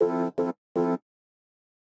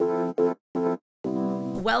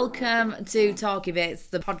Welcome to Talky Bits,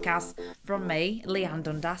 the podcast from me, Leanne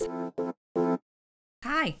Dundas.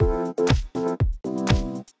 Hi.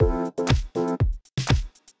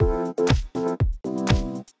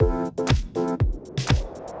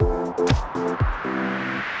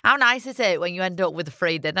 How nice is it when you end up with a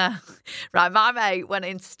free dinner? Right, my mate went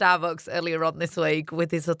into Starbucks earlier on this week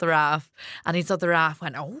with his other half, and his other half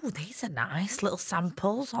went, "Oh, these are nice little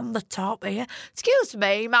samples on the top here. Excuse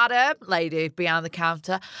me, madam," lady behind the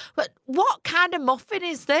counter, "but what kind of muffin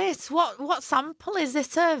is this? What sample is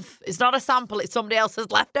it of?" It's not a sample, it's somebody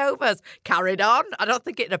else's leftovers. Carried on. I don't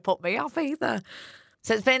think it'd have put me off either.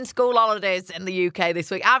 So it's been school holidays in the UK this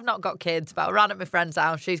week. I've not got kids, but I ran at my friend's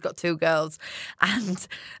house. She's got 2 girls. And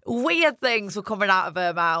weird things were coming out of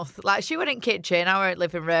her mouth. Like, she went in kitchen, I were in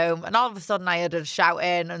living room, and all of a sudden I heard her shout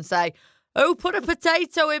in and say, "Who put a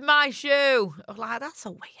potato in my shoe?" I was like, that's a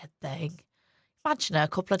weird thing. Imagine her a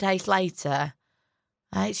couple of days later.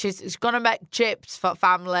 She's going to make chips for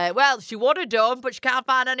family. Well, she would have done, but she can't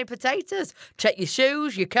find any potatoes. Check your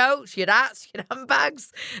shoes, your coats, your hats, your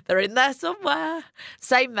handbags. They're in there somewhere.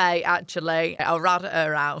 Same mate, actually. I ran at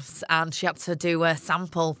her house and she had to do a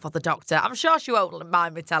sample for the doctor. I'm sure she won't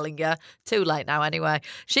mind me telling you. Too late now anyway.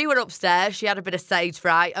 She went upstairs. She had a bit of sage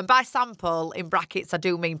fright. And by sample, in brackets, I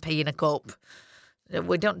do mean pee in a cup.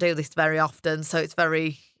 We don't do this very often, so it's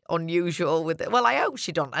very unusual with it. Well, I hope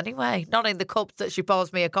she don't anyway. Not in the cups that she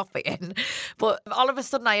pours me a coffee in. But all of a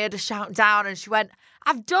sudden I heard her shout down and she went,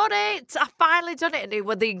 "I've done it. I've finally done it." And it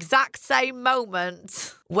was the exact same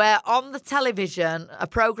moment where on the television, a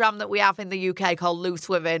programme that we have in the UK called Loose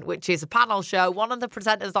Women, which is a panel show, one of the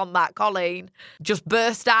presenters on that, Colleen, just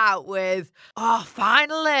burst out with, "Oh,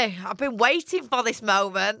 finally, I've been waiting for this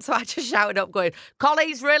moment." So I just shouted up going,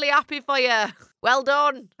 "Colleen's really happy for you. Well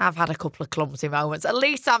done." I've had a couple of clumsy moments. At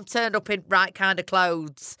least I've turned up in right kind of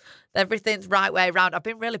clothes. Everything's right way around. I've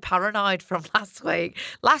been really paranoid from last week.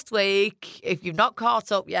 Last week, if you've not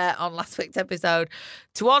caught up yet on last week's episode,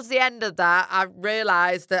 towards the end of that, I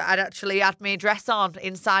realised that I'd actually had my dress on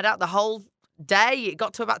inside out the whole day. It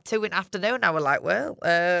got to about 2 in the afternoon. I was like, well,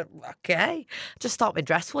 okay. Just thought my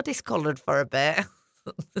dress was discoloured for a bit.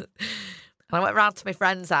 And I went round to my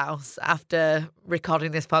friend's house after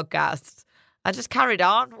recording this podcast. I just carried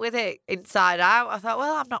on with it inside out. I thought,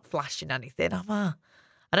 well, I'm not flashing anything, am I?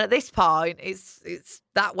 And at this point, it's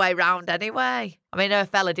that way round anyway. I mean, her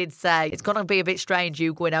fella did say, "It's going to be a bit strange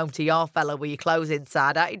you going home to your fella with your clothes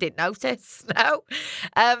inside out." He didn't notice, no.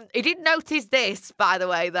 He didn't notice this, by the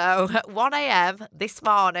way, though. At 1 a.m. this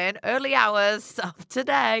morning, early hours of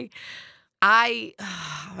today,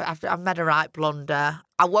 I've made a right blunder.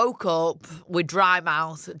 I woke up with dry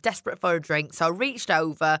mouth, desperate for a drink. So I reached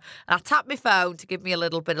over and I tapped my phone to give me a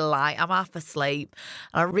little bit of light. I'm half asleep.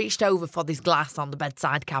 And I reached over for this glass on the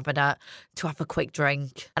bedside cabinet to have a quick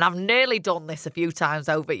drink. And I've nearly done this a few times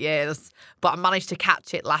over years, but I managed to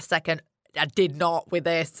catch it last second. I did not with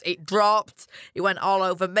this. It dropped. It went all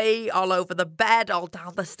over me, all over the bed, all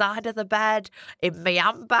down the side of the bed, in my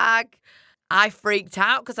handbag. I freaked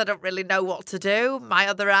out because I don't really know what to do. My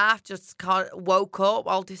other half just woke up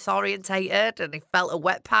all disorientated and he felt a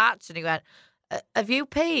wet patch and he went, "Have you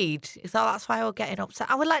peed?" He thought that's why I was getting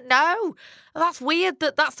upset. I was like, no, that's weird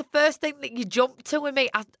that's the first thing that you jump to with me.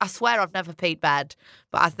 I swear I've never peed bed,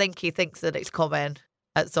 but I think he thinks that it's coming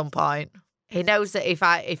at some point. He knows that if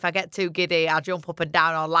I get too giddy, I jump up and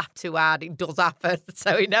down or laugh too hard. It does happen.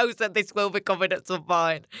 So he knows that this will be coming at some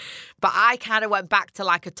point. But I kind of went back to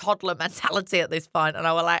like a toddler mentality at this point, and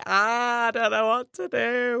I was like, I don't know what to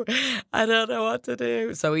do. I don't know what to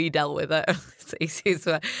do. So he dealt with it.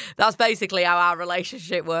 That's basically how our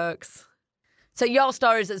relationship works. So your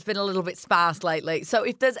stories has been a little bit sparse lately. So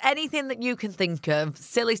if there's anything that you can think of,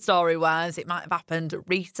 silly story-wise, it might have happened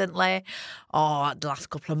recently or the last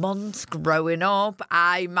couple of months growing up,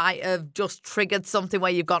 I might have just triggered something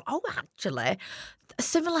where you've gone, "Oh, actually, a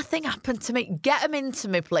similar thing happened to me." Get them into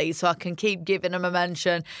me, please, so I can keep giving them a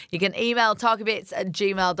mention. You can email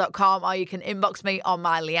talkybits@gmail.com or you can inbox me on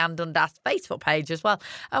my Leanne Dundas Facebook page as well.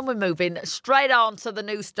 And we're moving straight on to the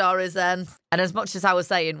news stories then. And as much as I was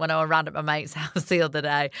saying when I was around at my mate's house the other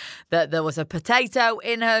day that there was a potato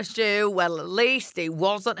in her shoe, well, at least it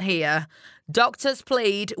wasn't here. Doctors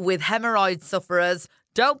plead with hemorrhoid sufferers,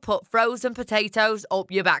 don't put frozen potatoes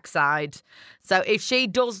up your backside. So if she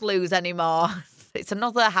does lose any more, it's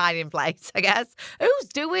another hiding place, I guess. Who's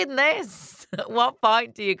doing this? At what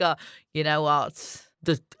point do you go, you know what?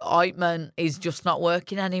 The ointment is just not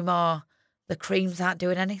working anymore. The creams aren't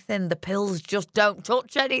doing anything. The pills just don't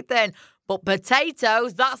touch anything. But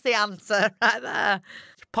potatoes, that's the answer right there.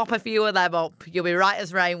 Pop a few of them up. You'll be right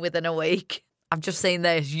as rain within a week. I've just seen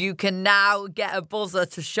this. You can now get a buzzer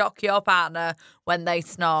to shock your partner when they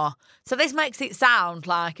snore. So this makes it sound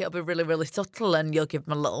like it'll be really, really subtle and you'll give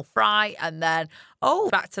them a little fright and then,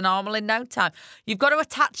 back to normal in no time. You've got to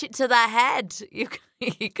attach it to the're head.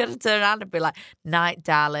 You've got to turn around and be like, night,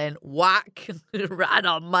 darling, whack, right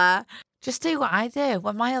on there. Just do what I do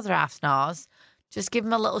when my other half snores. Just give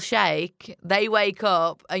them a little shake. They wake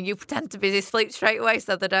up and you pretend to be asleep straight away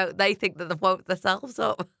so they think that they've woke themselves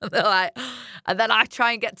up. They're like, and then I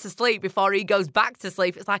try and get to sleep before he goes back to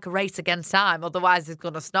sleep. It's like a race against time. Otherwise, he's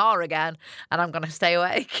going to snore again and I'm going to stay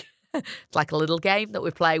awake. It's like a little game that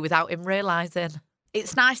we play without him realising.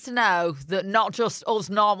 It's nice to know that not just us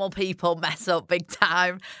normal people mess up big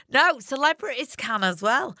time. No, celebrities can as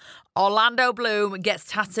well. Orlando Bloom gets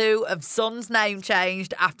tattoo of son's name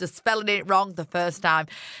changed after spelling it wrong the first time.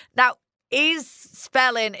 Now, his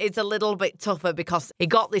spelling is a little bit tougher because he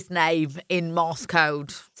got this name in Morse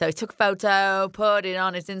code. So he took a photo, put it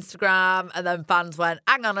on his Instagram, and then fans went,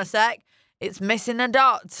 hang on a sec, it's missing a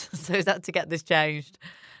dot. So he's had to get this changed.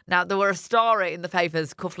 Now, there were a story in the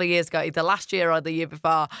papers a couple of years ago, either last year or the year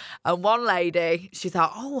before, and one lady, she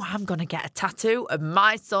thought, I'm going to get a tattoo of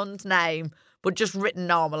my son's name, but just written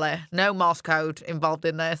normally, no Morse code involved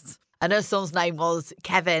in this. And her son's name was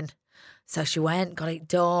Kevin. So she went, got it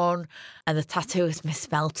done, and the tattooist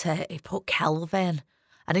misspelt it. He put Kelvin.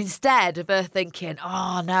 And instead of her thinking,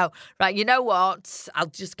 oh, no, right, you know what, I'll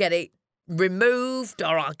just get it removed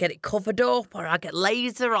or I'll get it covered up or I'll get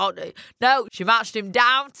laser or no, she marched him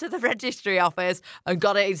down to the registry office and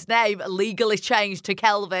got his name legally changed to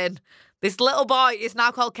Kelvin. This little boy is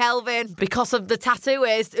now called Kelvin because of the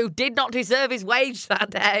tattooist who did not deserve his wage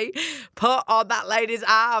that day put on that lady's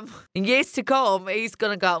arm. In years to come, he's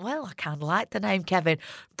going to go, well, I kind of like the name Kevin.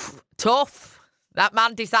 Tough. That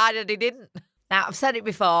man decided he didn't. Now, I've said it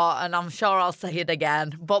before, and I'm sure I'll say it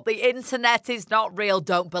again, but the internet is not real.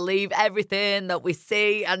 Don't believe everything that we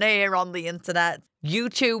see and hear on the internet.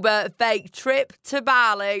 YouTuber fake trip to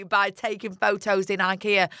Bali by taking photos in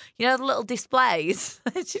IKEA. You know, the little displays?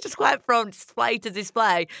 She just went from display to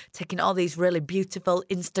display, taking all these really beautiful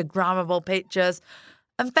Instagrammable pictures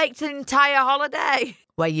and faked an entire holiday.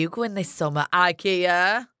 Where you going this summer,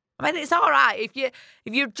 IKEA? I mean, it's all right if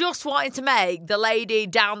you're just wanting to make the lady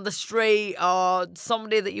down the street or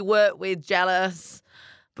somebody that you work with jealous,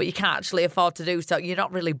 but you can't actually afford to do so. You're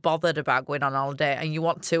not really bothered about going on holiday and you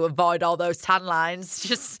want to avoid all those tan lines.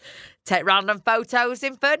 Just take random photos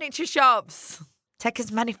in furniture shops. Take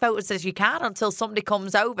as many photos as you can until somebody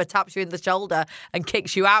comes over, taps you in the shoulder and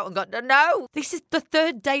kicks you out and goes, no, this is the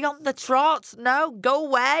third day on the trot. No, go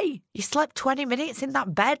away. You slept 20 minutes in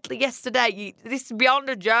that bed yesterday. This is beyond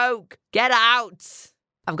a joke. Get out.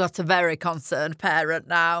 I've got a very concerned parent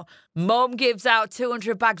now. Mum gives out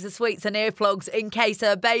 200 bags of sweets and earplugs in case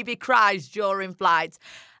her baby cries during flights.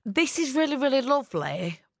 This is really, really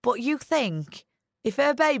lovely, but you think, if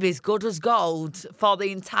her baby's good as gold for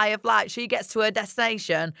the entire flight, she gets to her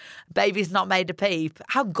destination, baby's not made a peep,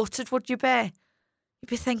 how gutted would you be? You'd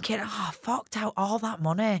be thinking, I forked out all that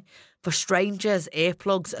money for strangers,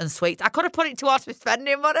 earplugs and sweets. I could have put it towards me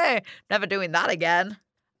spending money. Never doing that again.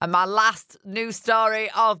 And my last news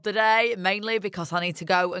story of the day, mainly because I need to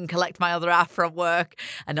go and collect my other half from work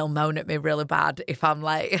and he'll moan at me really bad if I'm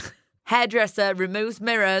late. Hairdresser removes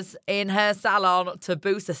mirrors in her salon to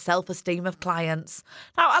boost the self-esteem of clients.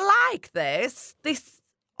 Now, I like this. This,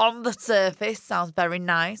 on the surface, sounds very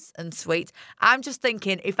nice and sweet. I'm just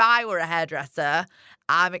thinking, if I were a hairdresser,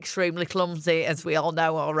 I'm extremely clumsy, as we all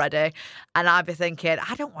know already, and I'd be thinking,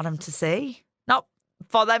 I don't want them to see. Not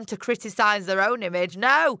for them to criticise their own image.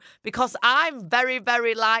 No, because I'm very,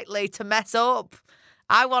 very likely to mess up.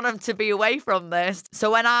 I want them to be away from this.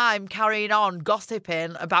 So when I'm carrying on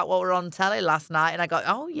gossiping about what were on telly last night and I go,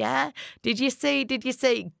 oh, yeah, did you see?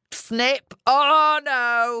 Snip. Oh,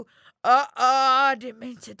 no. I didn't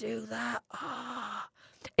mean to do that. Oh.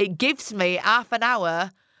 It gives me half an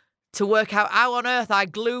hour to work out how on earth I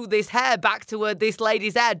glue this hair back to this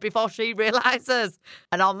lady's head before she realises.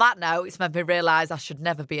 And on that note, it's made me realise I should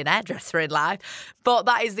never be an hairdresser in life. But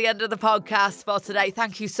that is the end of the podcast for today.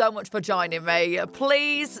 Thank you so much for joining me.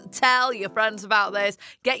 Please tell your friends about this.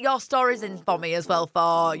 Get your stories in for me as well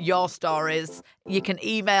for your stories. You can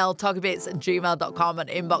email talkybits@gmail.com and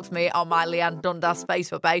inbox me on my Leanne Dundas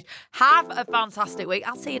Facebook page. Have a fantastic week.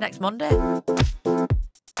 I'll see you next Monday.